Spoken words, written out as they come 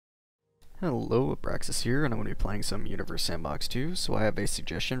Hello, Abraxas here, and I'm going to be playing some Universe Sandbox 2, so I have a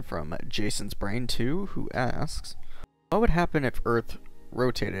suggestion from Jason's Brain 2, who asks, what would happen if Earth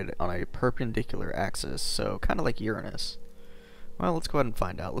rotated on a perpendicular axis, so kind of like Uranus? Well, let's go ahead and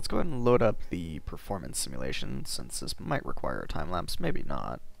find out. Let's go ahead and load up the performance simulation, since this might require a time-lapse, maybe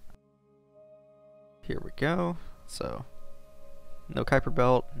not. Here we go. So, no Kuiper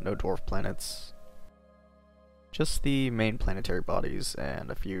Belt, no dwarf planets. Just the main planetary bodies and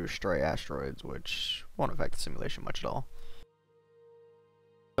a few stray asteroids, which won't affect the simulation much at all.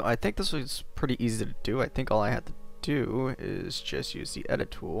 So I think this was pretty easy to do. I think all I had to do is just use the edit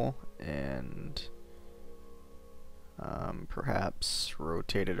tool and perhaps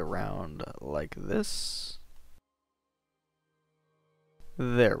rotate it around like this.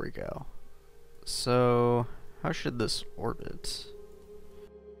 There we go. So how should this orbit?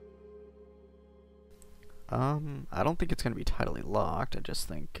 I don't think it's going to be tidally locked. I just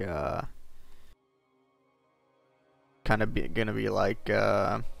think, kind of going to be like,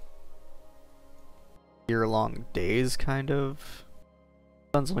 year-long days, kind of.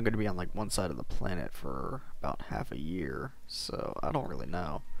 The sun's only going to be on, like, one side of the planet for about half a year, so I don't really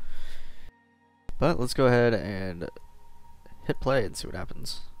know. But let's go ahead and hit play and see what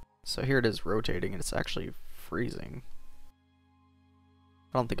happens. So here it is rotating, and it's actually freezing.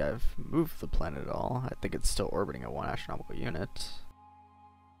 I don't think I've moved the planet at all. I think it's still orbiting at 1 astronomical unit.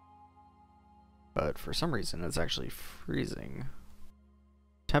 But for some reason it's actually freezing.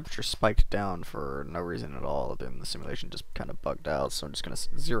 Temperature spiked down for no reason at all, then the simulation just kind of bugged out, so I'm just going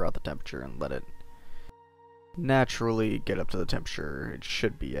to zero out the temperature and let it naturally get up to the temperature it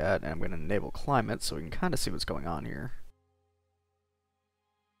should be at, and I'm going to enable climate so we can kind of see what's going on here.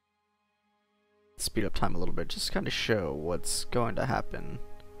 Speed up time a little bit, just to kind of show what's going to happen.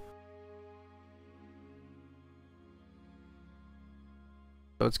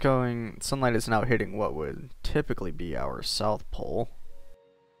 So it's going, sunlight is now hitting what would typically be our south pole.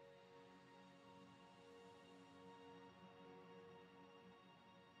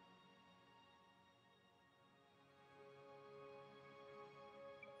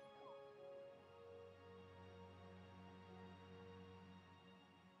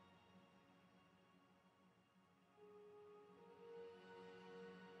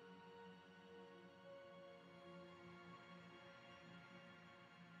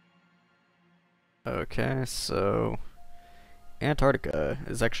 Okay, so Antarctica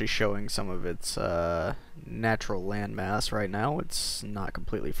is actually showing some of its natural landmass right now. It's not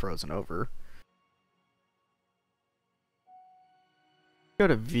completely frozen over. Go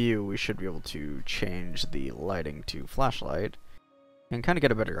to view, we should be able to change the lighting to flashlight and kind of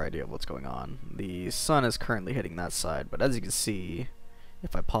get a better idea of what's going on. The sun is currently hitting that side, but as you can see,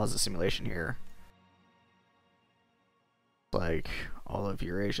 if I pause the simulation here, like all of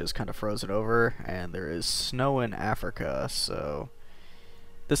Eurasia is kind of frozen over, and there is snow in Africa, so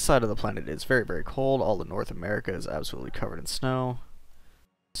this side of the planet is very, very cold. All of North America is absolutely covered in snow.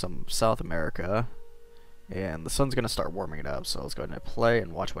 Some South America, and the sun's going to start warming it up, so let's go ahead and play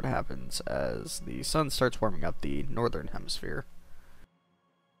and watch what happens as the sun starts warming up the northern hemisphere,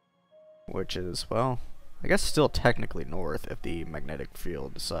 which is, well, I guess still technically north if the magnetic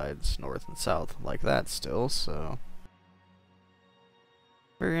field decides north and south like that still, so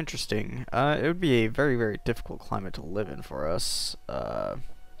very interesting. It would be a very, very difficult climate to live in for us.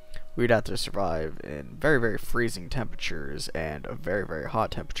 We'd have to survive in very, very freezing temperatures and very, very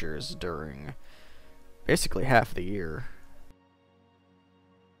hot temperatures during basically half the year.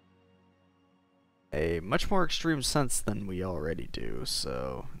 A much more extreme sense than we already do,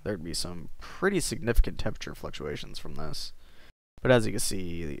 so there'd be some pretty significant temperature fluctuations from this. But as you can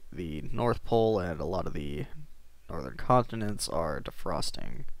see, the North Pole and a lot of the northern continents are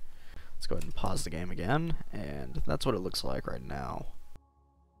defrosting. Let's go ahead and pause the game again, and that's what it looks like right now.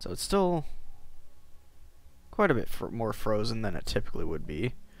 So it's still quite a bit more frozen than it typically would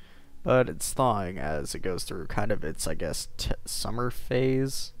be, but it's thawing as it goes through kind of its, I guess, summer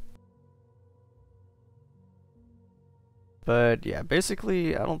phase. But yeah,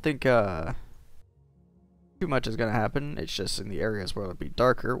 basically, I don't think too much is going to happen. It's just in the areas where it'll be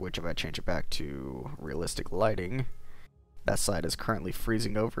darker, which if I change it back to realistic lighting, that side is currently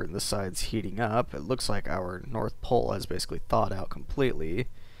freezing over and this side's heating up. It looks like our North Pole has basically thawed out completely,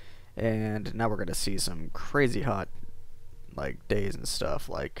 and now we're going to see some crazy hot like days and stuff.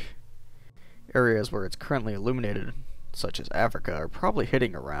 Like areas where it's currently illuminated, such as Africa, are probably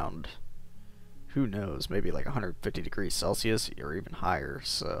hitting around, who knows, maybe like 150 degrees Celsius or even higher.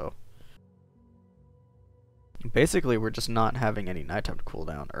 So basically we're just not having any nighttime to cool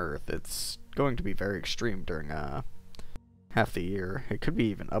down Earth. It's going to be very extreme during half the year. It could be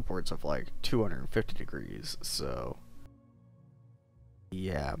even upwards of like 250 degrees, so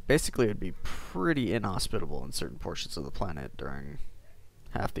yeah, basically it'd be pretty inhospitable in certain portions of the planet during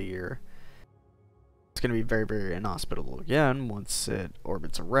half the year. It's going to be very, very inhospitable again once it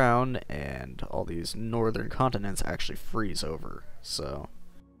orbits around and all these northern continents actually freeze over. So,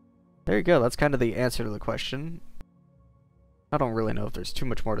 there you go. That's kind of the answer to the question. I don't really know if there's too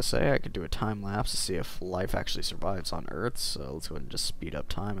much more to say. I could do a time lapse to see if life actually survives on Earth, so let's go ahead and just speed up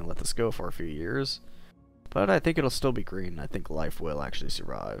time and let this go for a few years. But I think it'll still be green. I think life will actually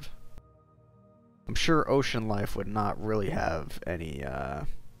survive. I'm sure ocean life would not really have any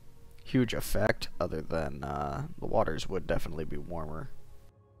huge effect, other than the waters would definitely be warmer.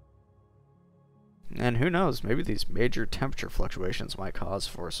 And who knows, maybe these major temperature fluctuations might cause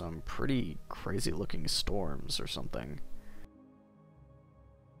for some pretty crazy looking storms or something.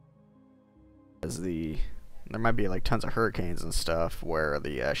 There might be like tons of hurricanes and stuff where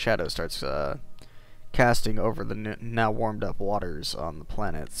the shadow starts casting over the now warmed up waters on the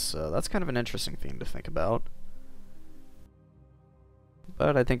planets, so that's kind of an interesting thing to think about.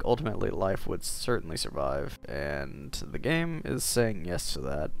 But I think ultimately life would certainly survive, and the game is saying yes to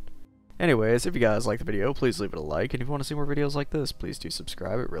that. Anyways, if you guys like the video, please leave it a like, and if you want to see more videos like this, please do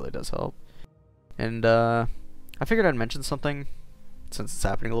subscribe, it really does help. And I figured I'd mention something, since it's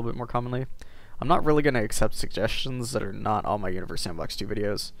happening a little bit more commonly. I'm not really going to accept suggestions that are not on my Universe Sandbox 2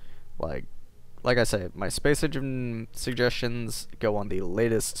 videos. Like I said, my Space Engine suggestions go on the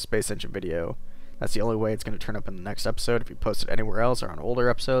latest Space Engine video. That's the only way it's going to turn up in the next episode. If you post it anywhere else or on older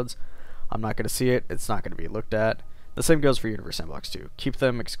episodes, I'm not going to see it. It's not going to be looked at. The same goes for Universe Sandbox 2. Keep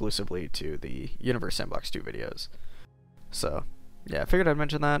them exclusively to the Universe Sandbox 2 videos. So, yeah, I figured I'd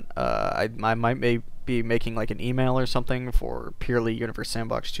mention that. I might be making like an email or something for purely Universe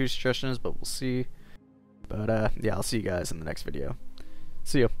Sandbox 2 suggestions, but we'll see. But, yeah, I'll see you guys in the next video.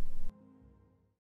 See ya.